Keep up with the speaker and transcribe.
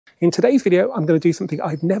In today's video, I'm going to do something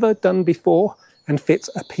I've never done before and fit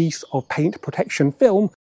a piece of paint protection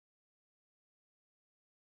film.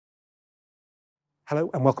 Hello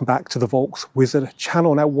and welcome back to the VolksWizard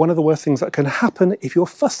channel. Now, one of the worst things that can happen if you're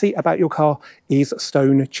fussy about your car is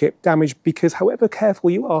stone chip damage, because however careful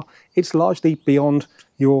you are, it's largely beyond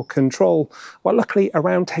your control. Well, luckily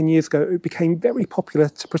around 10 years ago, it became very popular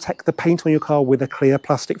to protect the paint on your car with a clear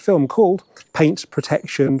plastic film called paint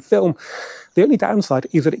protection film. The only downside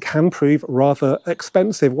is that it can prove rather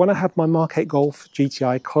expensive. When I had my Mark 8 Golf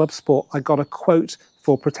GTI Clubsport, I got a quote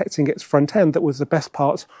for protecting its front end that was the best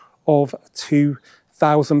part of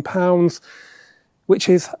 £2,000, which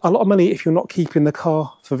is a lot of money if you're not keeping the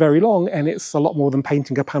car for very long, and it's a lot more than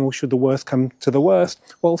painting a panel should the worst come to the worst.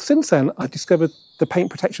 Well, since then, I've discovered the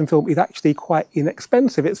paint protection film is actually quite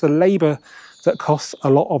inexpensive. It's the labour that costs a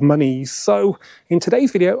lot of money. So in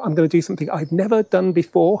today's video, I'm going to do something I've never done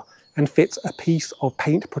before and fit a piece of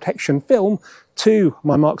paint protection film to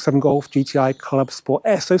my Mark 7 Golf GTI Clubsport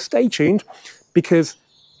S. So stay tuned, because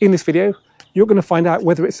in this video, you're going to find out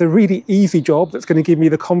whether it's a really easy job that's going to give me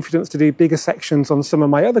the confidence to do bigger sections on some of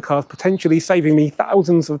my other cars, potentially saving me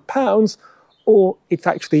thousands of pounds, or it's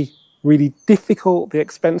actually really difficult. The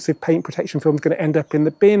expensive paint protection film is going to end up in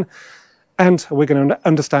the bin, and we're going to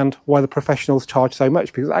understand why the professionals charge so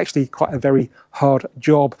much, because it's actually quite a very hard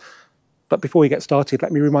job. But before we get started,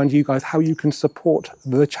 let me remind you guys how you can support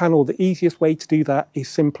the channel. The easiest way to do that is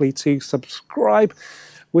simply to subscribe.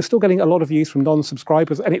 We're still getting a lot of views from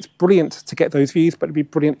non-subscribers, and it's brilliant to get those views, but it'd be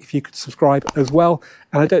brilliant if you could subscribe as well.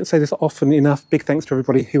 And I don't say this often enough. Big thanks to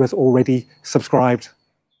everybody who has already subscribed.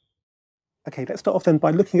 Okay, let's start off then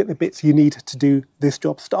by looking at the bits you need to do this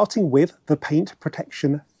job, starting with the paint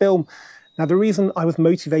protection film. Now, the reason I was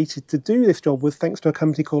motivated to do this job was thanks to a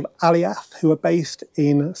company called Aliath, who are based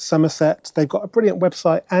in Somerset. They've got a brilliant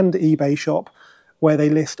website and eBay shop where they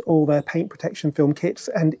list all their paint protection film kits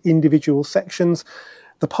and individual sections.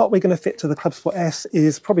 The part we're going to fit to the Clubsport S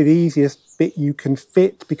is probably the easiest bit you can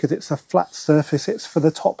fit, because it's a flat surface. It's for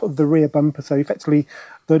the top of the rear bumper, so effectively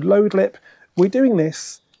the load lip. We're doing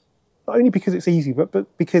this not only because it's easy,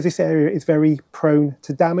 but because this area is very prone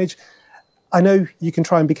to damage. I know you can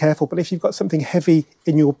try and be careful, but if you've got something heavy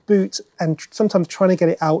in your boot, and sometimes trying to get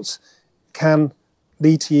it out can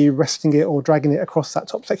lead to you resting it or dragging it across that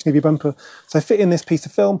top section of your bumper. So fit in this piece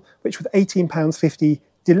of film, which with £18.50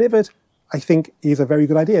 delivered, I think is a very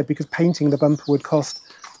good idea, because painting the bumper would cost,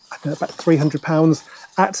 I don't know, about £300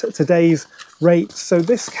 at today's rate. So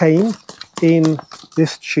this came in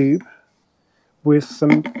this tube with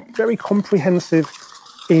some very comprehensive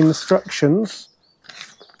instructions,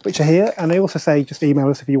 which are here, and they also say just email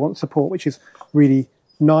us if you want support, which is really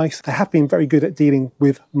nice. They have been very good at dealing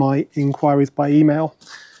with my inquiries by email.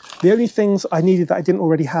 The only things I needed that I didn't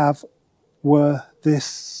already have were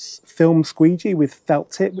this film squeegee with felt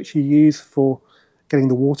tip, which you use for getting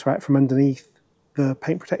the water out from underneath the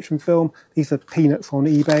paint protection film. These are peanuts on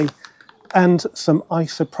eBay. And some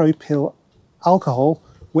isopropyl alcohol,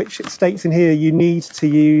 which it states in here you need to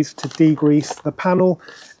use to degrease the panel.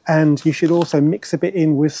 And you should also mix a bit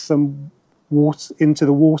in with some water, into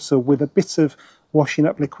the water with a bit of washing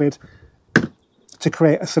up liquid to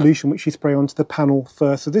create a solution which you spray onto the panel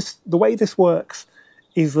first. So the way this works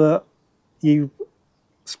is that you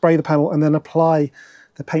spray the panel and then apply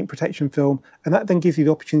the paint protection film, and that then gives you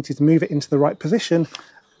the opportunity to move it into the right position,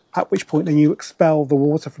 at which point then you expel the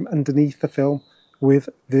water from underneath the film with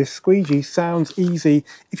this squeegee. Sounds easy.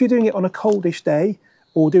 If you're doing it on a coldish day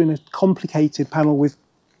or doing a complicated panel with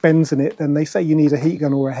bends in it, then they say you need a heat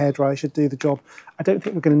gun or a hairdryer should do the job. I don't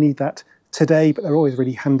think we're going to need that today, but they're always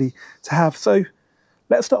really handy to have. So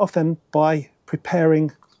let's start off then by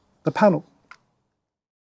preparing the panel.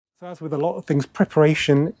 So as with a lot of things,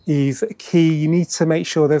 preparation is key. You need to make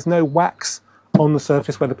sure there's no wax on the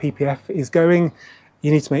surface where the PPF is going.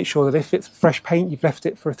 You need to make sure that if it's fresh paint, you've left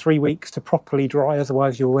it for 3 weeks to properly dry,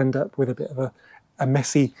 otherwise you'll end up with a bit of a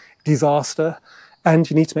messy disaster. And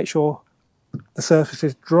you need to make sure the surface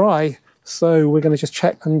is dry. So we're going to just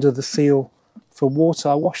check under the seal for water.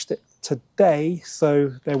 I washed it today,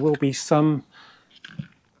 so there will be some.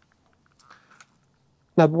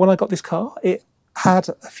 Now, when I got this car, it had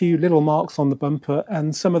a few little marks on the bumper,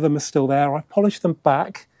 and some of them are still there. I've polished them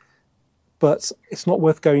back, but it's not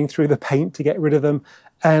worth going through the paint to get rid of them.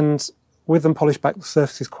 And with them polished back, the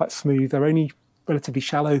surface is quite smooth. They're only relatively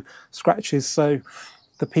shallow scratches, so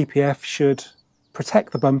the PPF should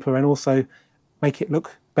protect the bumper and also make it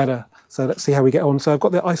look better. So let's see how we get on. So I've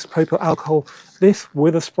got the isopropyl alcohol. This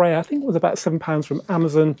with a spray, I think it was about £7 from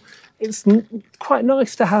Amazon. It's quite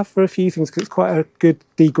nice to have for a few things because it's quite a good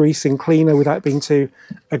degreasing cleaner without being too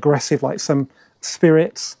aggressive like some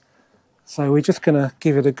spirits. So we're just going to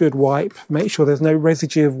give it a good wipe, make sure there's no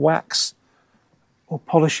residue of wax or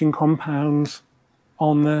polishing compounds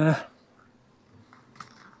on there.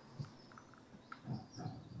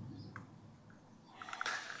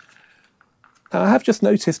 Now I have just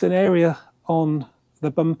noticed an area on the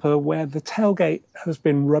bumper where the tailgate has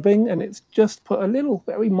been rubbing, and it's just put a little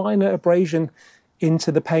very minor abrasion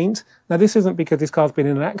into the paint. Now this isn't because this car's been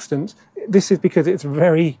in an accident, this is because it's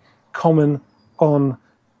very common on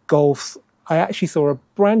Golfs. I actually saw a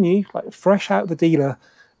brand new, like fresh out the dealer,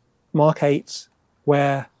 Mark 8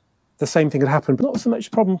 where the same thing had happened, but not so much a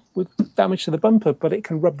problem with damage to the bumper, but it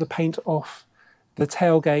can rub the paint off the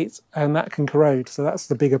tailgate and that can corrode. So that's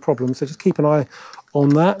the bigger problem. So just keep an eye on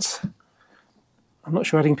that. I'm not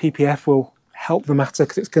sure adding PPF will help the matter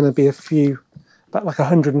because it's going to be about like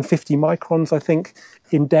 150 microns, I think,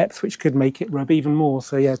 in depth, which could make it rub even more.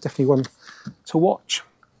 So yeah, definitely one to watch.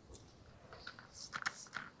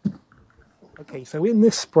 Okay, so in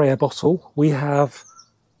this sprayer bottle, we have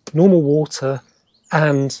normal water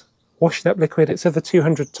and washing up liquid. It says a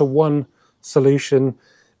 200:1 solution,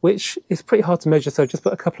 which is pretty hard to measure, so just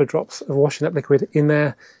put a couple of drops of washing up liquid in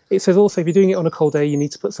there. It says also if you're doing it on a cold day, you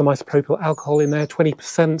need to put some isopropyl alcohol in there.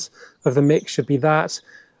 20% of the mix should be that.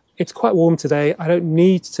 It's quite warm today. I don't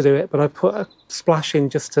need to do it, but I put a splash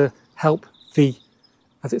in just to help the,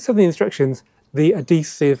 as it said in the instructions, the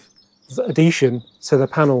adhesion to the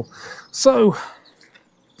panel. So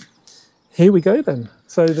here we go then.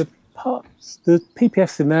 So the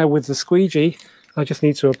PPF's in there with the squeegee. I just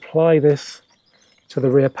need to apply this to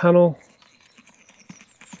the rear panel.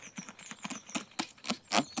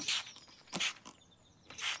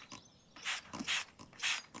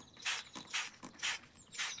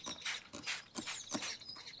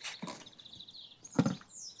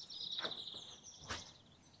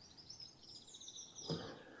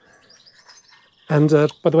 And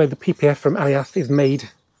by the way, the PPF from Alliath is made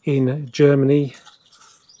in Germany,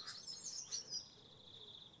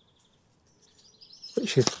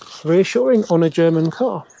 which is reassuring on a German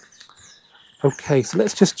car. Okay, so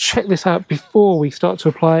let's just check this out before we start to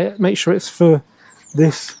apply it. Make sure it's for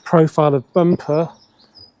this profile of bumper.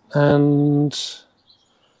 And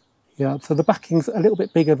yeah, so the backing's a little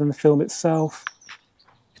bit bigger than the film itself.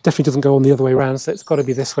 It definitely doesn't go on the other way around, so it's got to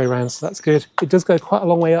be this way around, so that's good. It does go quite a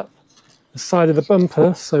long way up the side of the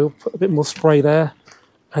bumper, so we'll put a bit more spray there.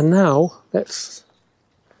 And now let's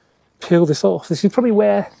peel this off. This is probably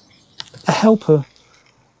where a helper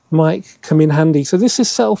might come in handy. So this is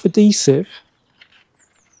self-adhesive.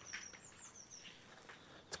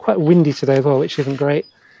 It's quite windy today as well, which isn't great.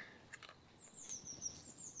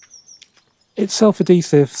 It's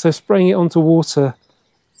self-adhesive, so spraying it onto water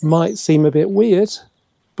might seem a bit weird,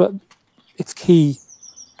 but it's key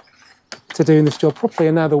to doing this job properly.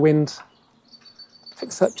 And now the wind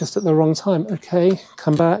picks up just at the wrong time. Okay,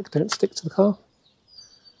 come back, don't stick to the car.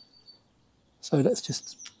 So let's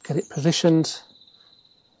just get it positioned.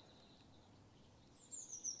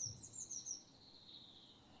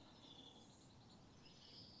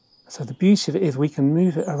 So the beauty of it is we can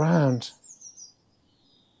move it around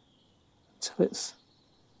until it's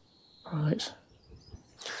right.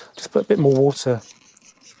 Just put a bit more water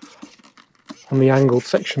on the angled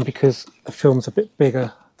section because the film's a bit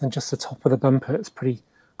bigger than just the top of the bumper. It's pretty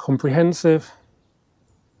comprehensive.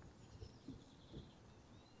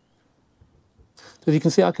 So as you can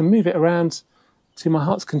see, I can move it around to my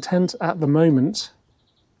heart's content at the moment.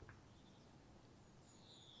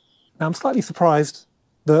 Now I'm slightly surprised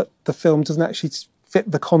that the film doesn't actually fit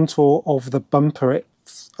the contour of the bumper.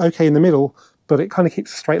 It's okay in the middle, but it kind of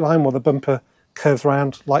keeps a straight line while the bumper curves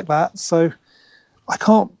around like that. So I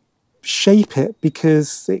can't shape it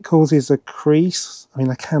because it causes a crease. I mean,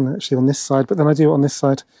 I can actually on this side, but then I do it on this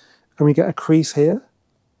side and we get a crease here.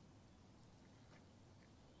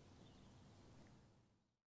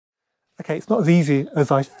 Okay, it's not as easy as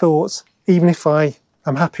I thought. Even if I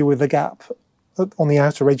am happy with the gap on the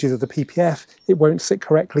outer edges of the PPF, it won't sit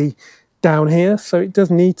correctly down here. So it does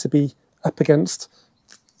need to be up against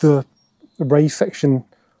the raised section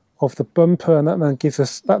of the bumper, and that then gives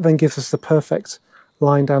us the perfect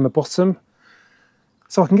line down the bottom.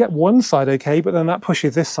 So I can get one side okay, but then that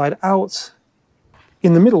pushes this side out.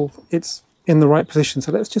 In the middle, it's in the right position.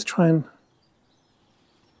 So let's just try and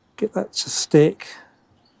get that to stick.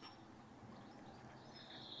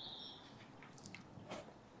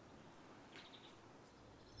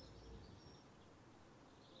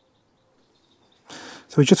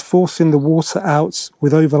 So we're just forcing the water out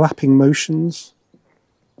with overlapping motions.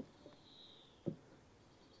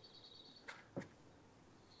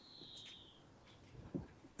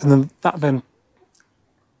 And then that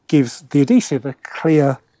gives the adhesive a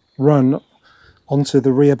clear run onto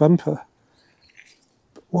the rear bumper.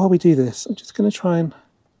 But while we do this, I'm just going to try and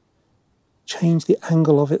change the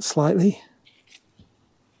angle of it slightly,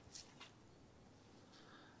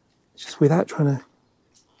 just without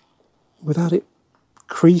it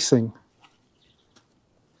creasing,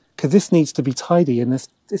 because this needs to be tidy and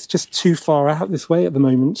it's just too far out this way at the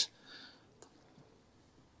moment.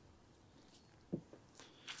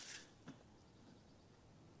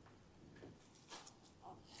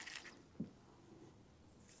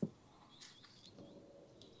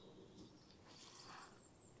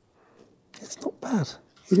 It's not bad.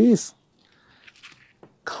 It is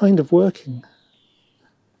kind of working.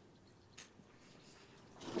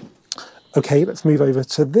 Okay, let's move over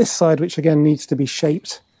to this side, which again needs to be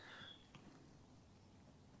shaped.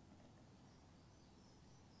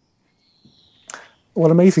 Well,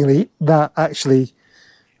 amazingly, that actually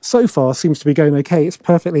so far seems to be going okay. It's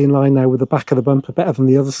perfectly in line now with the back of the bumper, better than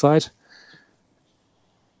the other side.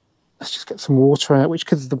 Let's just get some water out, which,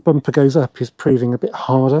 because the bumper goes up, is proving a bit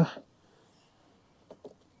harder.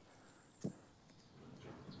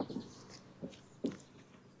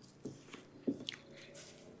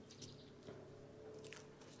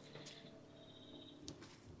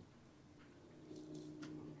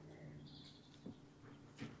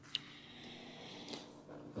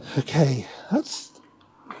 Okay, that's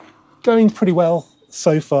going pretty well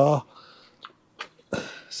so far.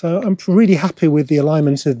 So I'm really happy with the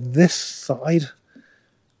alignment of this side.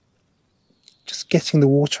 Just getting the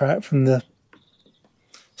water out from the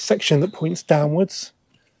section that points downwards.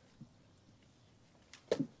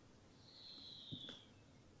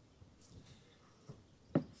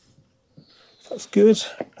 That's good.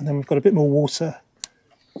 And then we've got a bit more water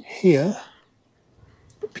here.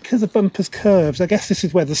 Because the bumper's curved, I guess this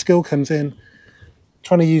is where the skill comes in.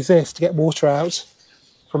 Trying to use this to get water out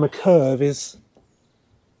from a curve is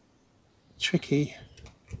tricky.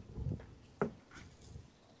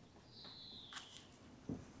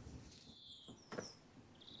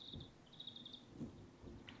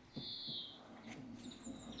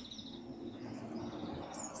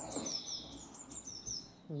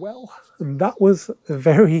 Well, that was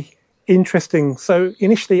very interesting. So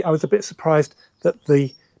initially I was a bit surprised that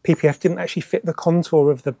the PPF didn't actually fit the contour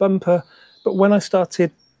of the bumper, but when I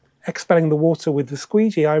started expelling the water with the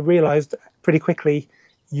squeegee, I realized pretty quickly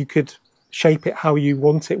you could shape it how you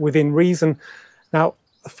want it within reason. Now,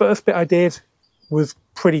 the first bit I did was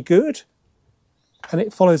pretty good, and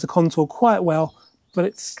it follows the contour quite well, but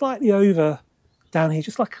it's slightly over down here,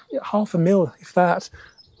 just like 0.5 mil, if that.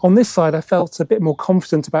 On this side, I felt a bit more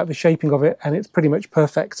confident about the shaping of it, and it's pretty much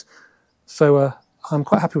perfect. So I'm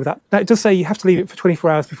quite happy with that. Now, it does say you have to leave it for 24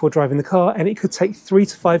 hours before driving the car, and it could take 3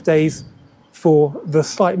 to 5 days for the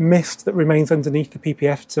slight mist that remains underneath the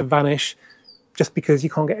PPF to vanish, just because you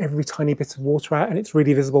can't get every tiny bit of water out, and it's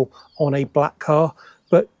really visible on a black car.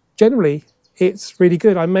 But generally, it's really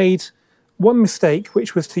good. I made one mistake,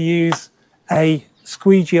 which was to use a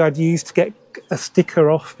squeegee I'd used to get a sticker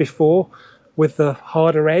off before with the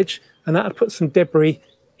harder edge, and that had put some debris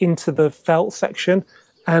into the felt section.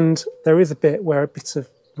 And there is a bit where a bit of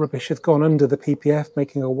rubbish has gone under the PPF,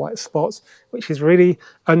 making a white spot, which is really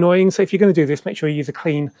annoying. So if you're going to do this, make sure you use a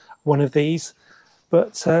clean one of these.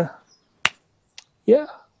 But yeah,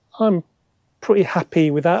 I'm pretty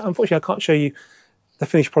happy with that. Unfortunately, I can't show you the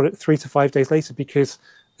finished product 3 to 5 days later because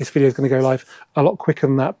this video is going to go live a lot quicker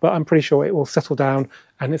than that, but I'm pretty sure it will settle down,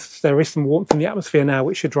 and there is some warmth in the atmosphere now,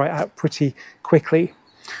 which should dry out pretty quickly.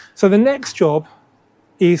 So the next job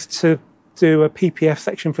is to do a PPF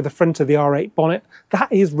section for the front of the R8 bonnet.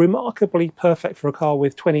 That is remarkably perfect for a car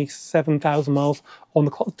with 27,000 miles on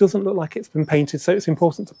the clock. It doesn't look like it's been painted, so it's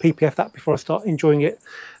important to PPF that before I start enjoying it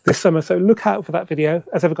this summer. So look out for that video.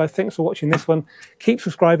 As ever, guys, thanks for watching this one. Keep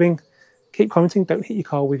subscribing, keep commenting, don't hit your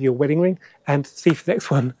car with your wedding ring, and see you for the next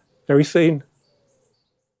one very soon.